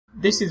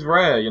this is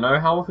rare, you know,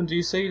 how often do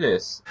you see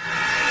this?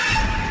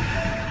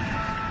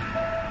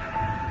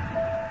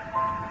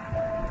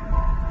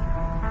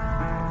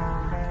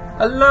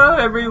 Hello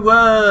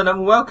everyone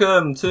and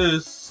welcome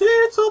to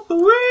Seeds of the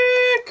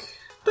Week!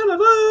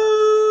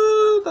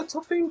 Da-da-da! That's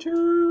our theme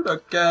tune!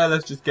 Okay,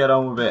 let's just get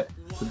on with it.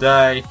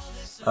 Today,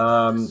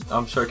 I'm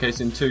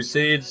showcasing 2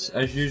 seeds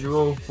as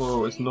usual,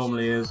 or as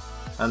normally is.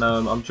 And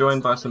I'm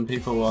joined by some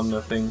people on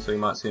the thing, so you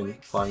might see them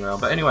flying around.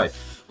 But anyway,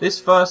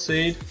 this first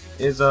seed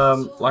is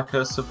like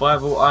a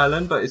survival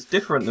island, but it's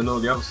different than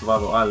all the other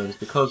survival islands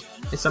because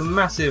it's a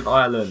massive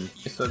island.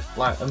 It's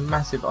like a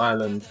massive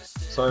island.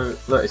 So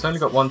look, it's only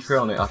got 1 tree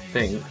on it, I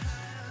think.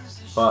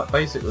 But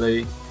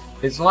basically,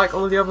 it's like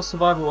all the other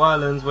survival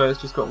islands where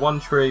it's just got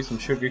 1 tree, some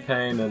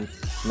sugarcane, and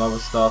some other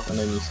stuff, and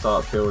then you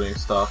start building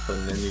stuff,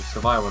 and then you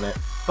survive on it.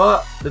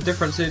 But the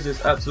difference is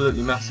it's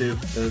absolutely massive.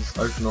 There's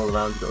ocean all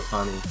around. You've got a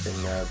tiny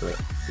thing there, but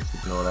just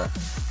ignore that.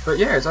 But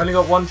yeah, it's only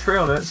got 1 tree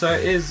on it, so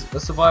it is a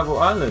survival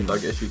island, I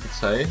guess you could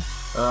say.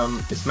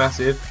 It's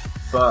massive,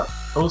 but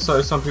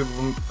also some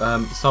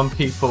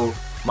people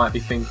might be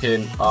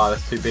thinking, ah,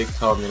 that's too big,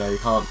 Tom. You know, you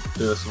can't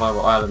do a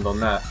survival island on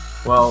that.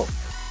 Well,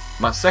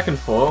 my second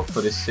thought for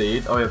this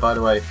seed. Oh yeah, by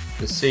the way,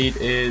 the seed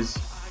is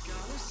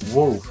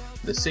wolf.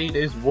 The seed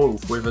is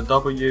wolf with a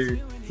W.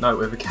 No,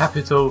 with a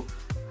capital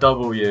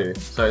W.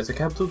 So it's a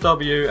capital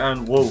W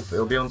and wolf.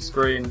 It'll be on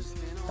screen,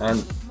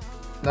 and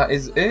that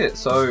is it.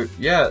 So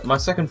yeah, my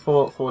second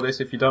thought for this,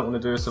 if you don't want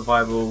to do a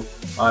survival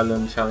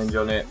island challenge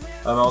on it,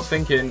 I was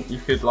thinking you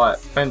could like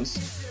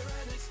fence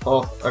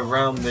off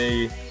around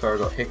the. Sorry,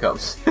 I got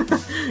hiccups.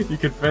 You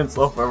could fence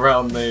off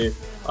around the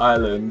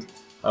island,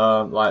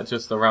 like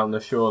just around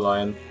the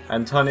shoreline,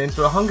 and turn it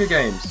into a Hunger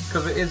Games,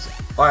 because it is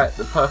like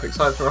the perfect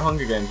size for a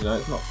Hunger Games. You know,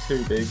 it's not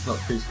too big, it's not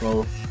too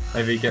small.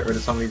 Maybe get rid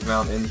of some of these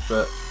mountains,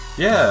 but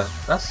yeah,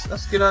 that's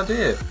a good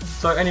idea.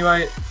 So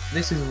anyway,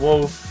 this is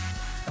wolf,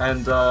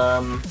 and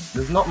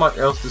there's not much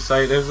else to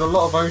say. There's a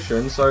lot of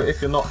ocean, so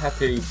if you're not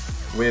happy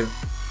with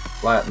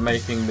like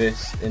making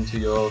this into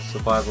your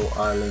survival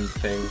island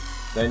thing,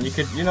 then you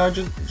could, you know,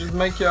 just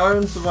make your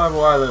own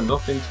survival island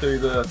off into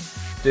the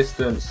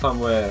distance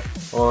somewhere,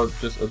 or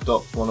just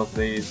adopt one of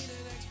these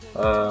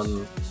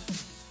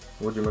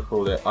what do you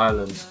call it,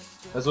 islands.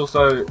 There's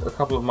also a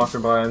couple of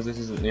microbiomes. This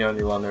isn't the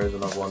only one, there is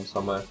another one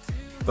somewhere.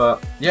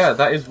 But yeah,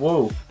 that is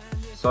wolf.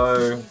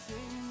 So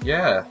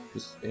yeah,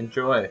 just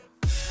enjoy.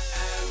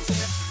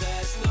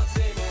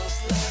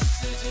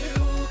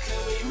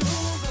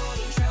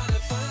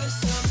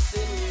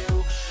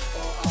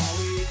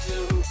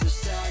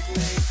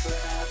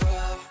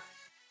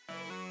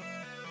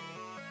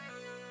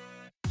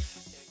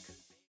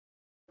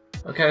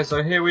 Okay,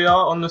 so here we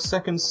are on the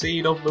second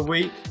seed of the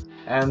week,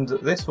 and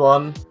this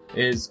one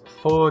is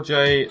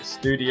 4J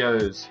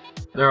Studios.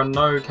 There are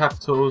no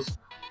capitals.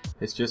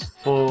 It's just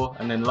 4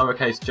 and then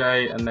lowercase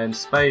j and then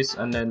space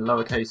and then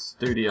lowercase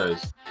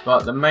studios.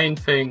 But the main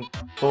thing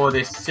for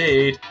this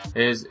seed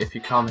is if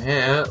you come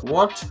here,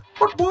 what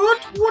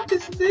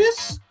is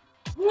this?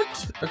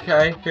 What?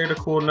 Okay, here are the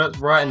coordinates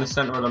right in the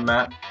center of the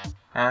map.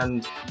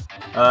 And,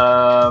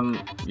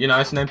 you know,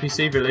 it's an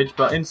NPC village,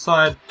 but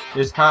inside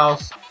this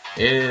house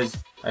is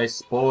a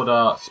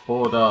spawner.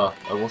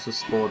 What's a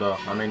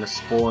spawner? I mean a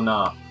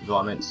spawner is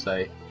what I meant to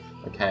say.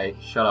 Okay,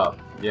 shut up.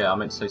 Yeah, I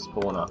meant to say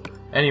spawner.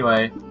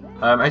 Anyway,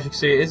 as you can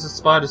see, it is a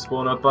spider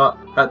spawner, but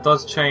that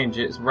does change.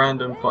 It's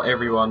random for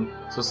everyone.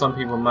 So some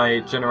people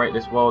may generate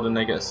this world and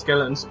they get a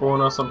skeleton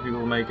spawner. Some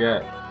people may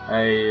get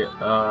a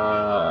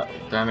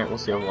damn it,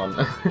 what's the other one?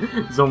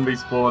 Zombie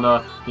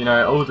spawner. You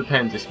know, it all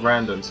depends. It's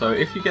random. So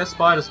if you get a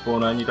spider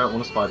spawner and you don't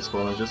want a spider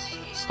spawner, just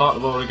start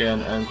the world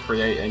again and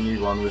create a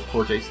new one with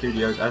 4J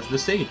Studios as the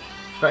seed.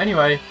 But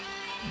anyway,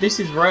 this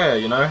is rare.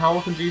 You know, how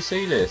often do you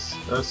see this?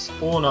 A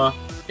spawner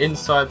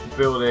inside the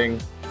building.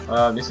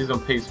 This is on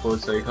peaceful,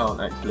 so you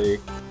can't actually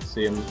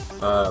see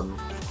them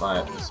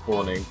like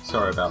spawning.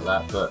 Sorry about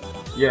that, but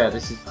yeah,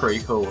 this is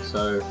pretty cool.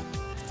 So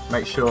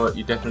make sure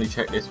you definitely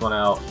check this one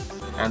out.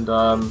 And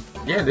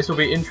yeah, this will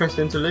be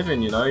interesting to live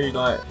in. You know, you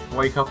like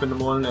wake up in the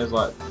morning, there's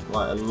like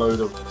a load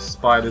of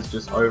spiders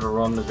just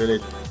overrun the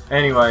village.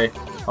 Anyway,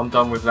 I'm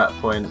done with that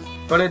point.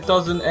 But it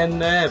doesn't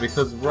end there,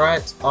 because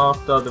right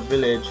after the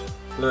village,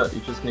 look,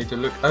 you just need to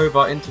look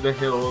over into the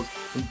hills,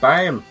 and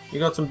bam, you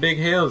got some big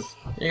hills.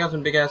 You got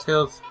some big ass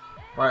hills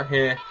right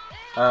here.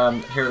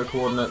 Here are the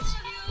coordinates.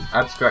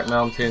 Abstract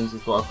mountains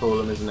is what I call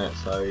them, isn't it?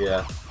 So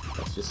yeah,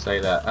 let's just say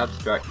that.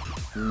 Abstract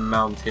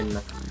mountain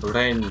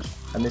range.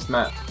 And this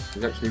map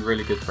is actually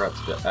really good for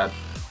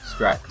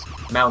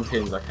abstract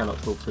mountains. I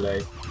cannot talk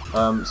today.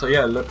 So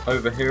yeah, look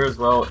over here as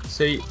well.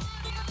 See,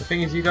 the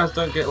thing is, you guys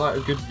don't get like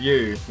a good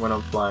view when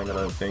I'm flying, I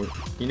don't think.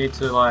 You need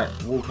to like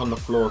walk on the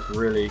floor to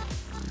really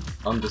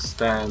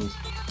understand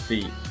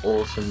the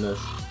awesomeness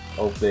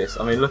of this.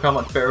 I mean, look how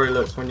much better it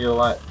looks when you're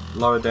like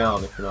lower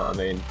down, if you know what I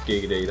mean.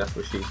 Giggity, that's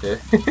what she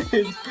said.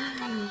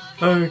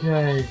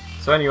 Okay.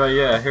 So anyway,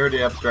 yeah, here are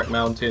the abstract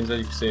mountains. As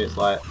you can see, it's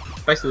like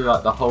basically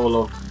like the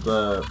whole of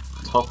the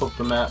top of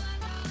the map.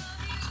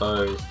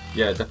 So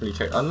yeah, definitely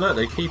check. And look,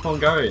 they keep on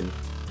going.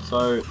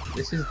 So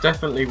this is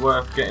definitely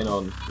worth getting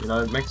on. You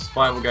know, make a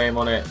survival game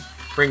on it,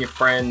 bring your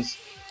friends,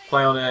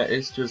 play on it.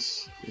 It's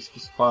just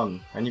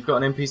fun. And you've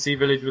got an NPC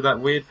village with that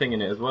weird thing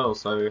in it as well.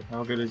 So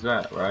how good is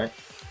that, right?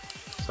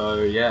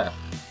 So yeah.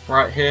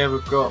 Right here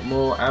we've got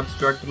more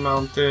abstract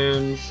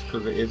mountains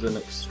because it is an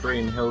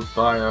extreme hills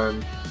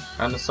biome.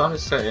 And the sun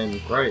is setting.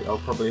 Great, I'll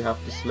probably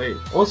have to sleep.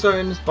 Also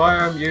in this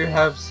biome you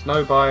have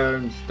snow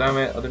biomes. Damn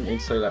it, I didn't mean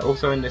to say that.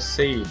 Also in this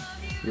seed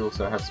you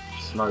also have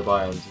snow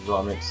biomes is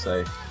what I meant to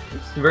say.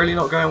 It's really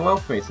not going well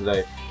for me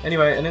today.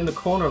 Anyway, and in the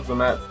corner of the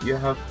map you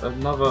have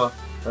another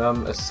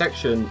a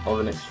section of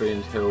an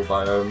extreme hill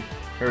biome.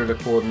 Here are the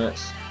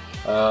coordinates.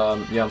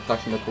 Yeah, I'm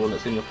flashing the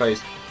coordinates in your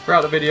face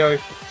throughout the video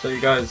so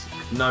you guys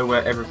know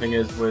where everything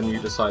is when you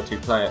decide to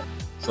play it.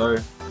 So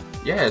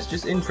yeah, it's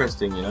just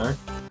interesting, you know.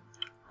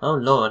 Oh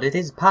lord, it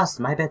is past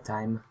my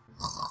bedtime.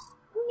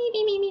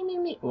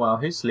 Wow,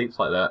 who sleeps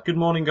like that? Good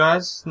morning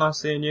guys, nice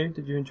seeing you.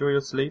 Did you enjoy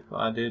your sleep?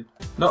 I did.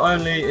 Not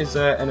only is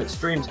there an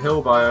extreme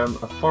hill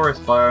biome, a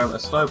forest biome, a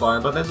snow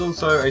biome, but there's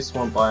also a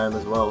swamp biome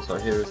as well. So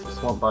here is the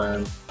swamp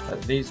biome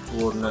at these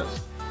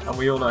coordinates. And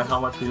we all know how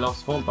much we love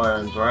swamp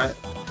biomes, right?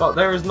 But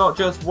there is not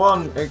just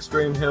one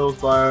extreme hills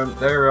biome,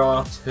 there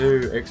are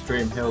two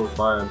extreme hills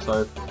biomes.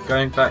 So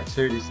going back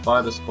to the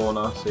spider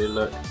spawner, see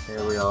look,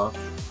 here we are.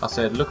 I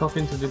said look off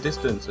into the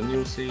distance and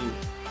you'll see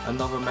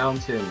another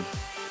mountain.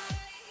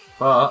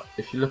 But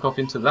if you look off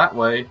into that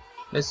way,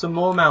 there's some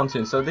more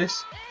mountains. So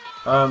this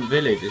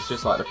village is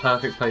just like the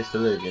perfect place to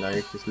live, you know,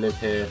 you just live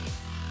here.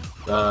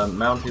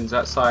 Mountains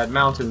that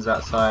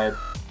side,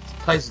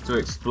 places to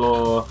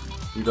explore.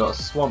 You've got a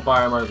swamp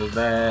biome over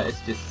there. It's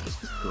just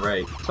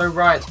great. So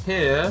right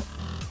here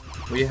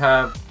we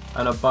have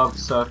an above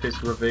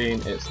surface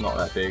ravine. It's not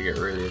that big, it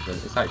really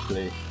isn't. It's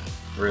actually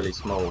really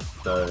small.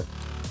 So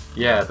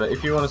yeah, but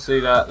if you want to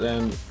see that,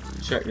 then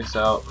check this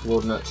out.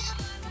 Coordinates.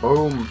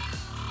 Boom.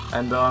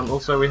 And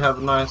also we have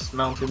a nice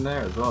mountain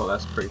there as well.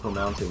 That's a pretty cool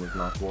mountain with a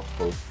nice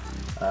waterfall.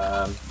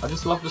 I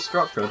just love the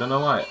structure. I don't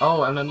know why.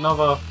 Oh, and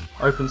another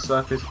open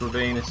surface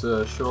ravine. It's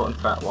a short and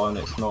fat one.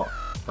 It's not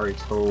very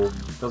tall,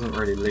 doesn't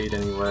really lead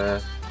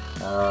anywhere,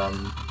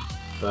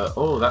 but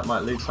oh, that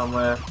might lead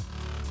somewhere.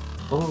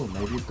 Oh,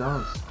 maybe it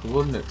does.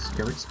 Coordinates,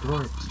 go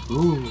explore it.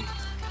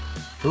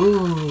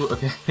 Ooh,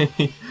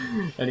 okay.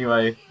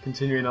 Anyway,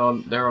 continuing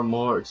on, there are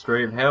more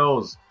extreme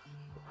hills.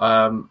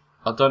 I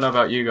don't know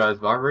about you guys,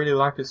 but I really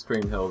like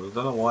extreme hills. I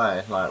don't know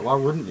why. Like, why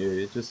wouldn't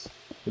you? It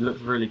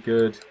looks really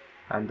good,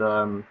 and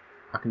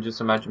I can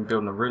just imagine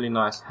building a really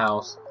nice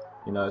house.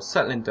 You know,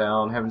 settling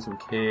down, having some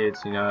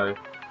kids. You know.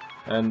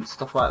 And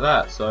stuff like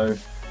that. So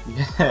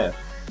yeah,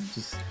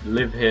 just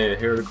live here.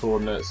 Here are the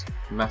coordinates.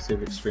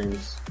 Massive extreme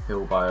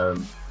hills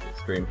biome,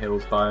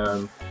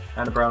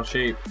 and a brown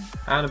sheep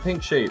and a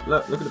pink sheep.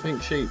 Look at the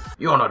pink sheep.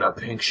 You're not a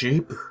pink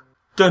sheep.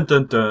 Dun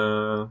dun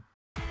dun.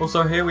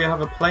 Also here we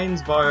have a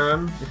plains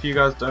biome. If you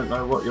guys don't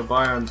know what your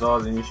biomes are,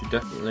 then you should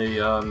definitely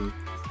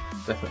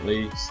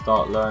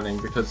start learning,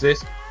 because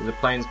this is a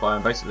plains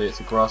biome. Basically it's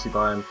a grassy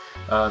biome.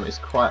 It's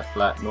quite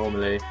flat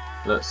normally.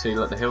 Let's see,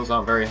 look, the hills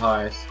aren't very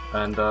high,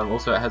 and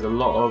also it has a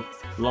lot of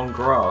long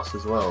grass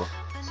as well.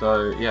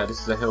 So yeah,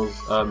 this is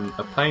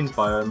a plains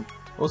biome,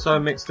 also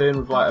mixed in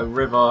with like a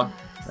river,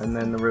 and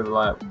then the river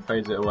like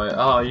fades it away.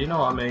 Oh, you know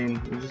what I mean,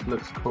 it just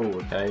looks cool,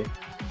 okay?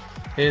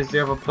 Here's the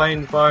other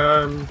plains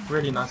biome,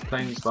 really nice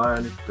plains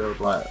biome. You can build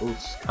like all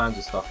kinds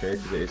of stuff here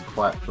because it is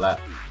quite flat.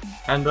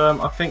 And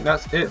I think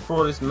that's it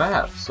for this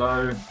map,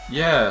 so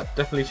yeah,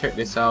 definitely check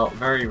this out.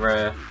 Very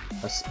rare,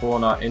 a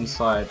spawner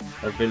inside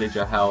a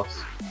villager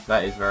house.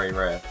 That is very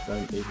rare,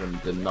 don't even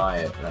deny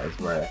it, that is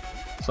rare.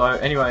 So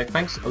anyway,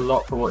 thanks a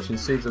lot for watching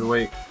Seeds of the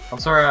Week. I'm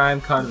sorry I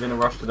am kind of in a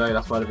rush today,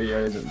 that's why the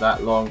video isn't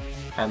that long.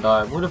 And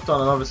I would have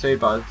done another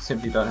seed, but I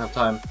simply don't have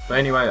time. But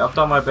anyway, I've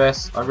done my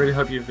best, I really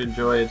hope you've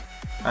enjoyed.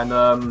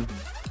 And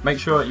make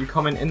sure you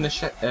comment in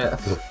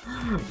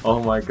the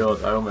oh my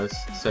god, I almost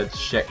said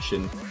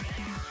section.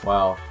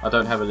 Wow, I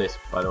don't have a list,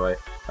 by the way.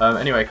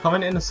 Anyway,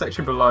 comment in the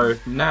section below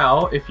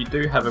now if you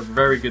do have a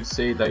very good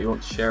seed that you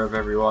want to share with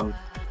everyone,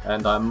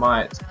 and I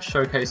might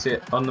showcase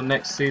it on the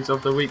next Seeds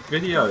of the Week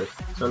video.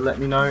 So let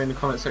me know in the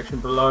comment section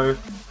below.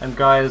 And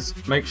guys,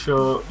 make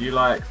sure you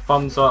like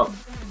thumbs up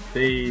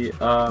the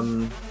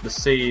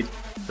seed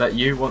that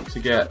you want to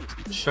get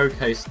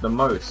showcased the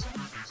most.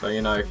 So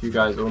you know, if you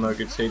guys all know a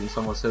good seed and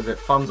someone says it,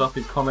 thumbs up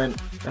his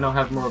comment, and I'll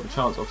have more of a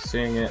chance of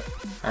seeing it.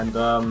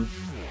 And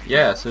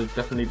yeah, so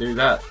definitely do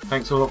that.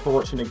 Thanks a lot for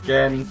watching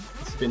again.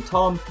 This has been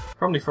Tom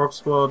from the Frog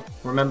Squad.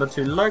 Remember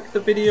to like the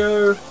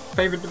video,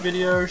 favourite the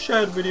video,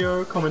 share the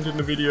video, comment in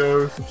the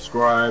video,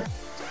 subscribe,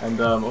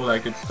 and all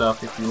that good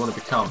stuff if you want to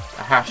become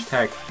a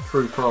hashtag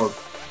True Frog,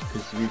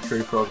 because you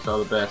true frogs are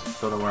the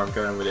best. Don't know where I'm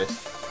going with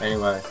this.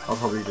 Anyway, I'll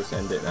probably just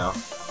end it now.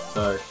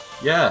 So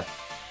yeah,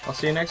 I'll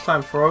see you next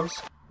time,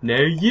 frogs. No,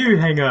 you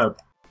hang up.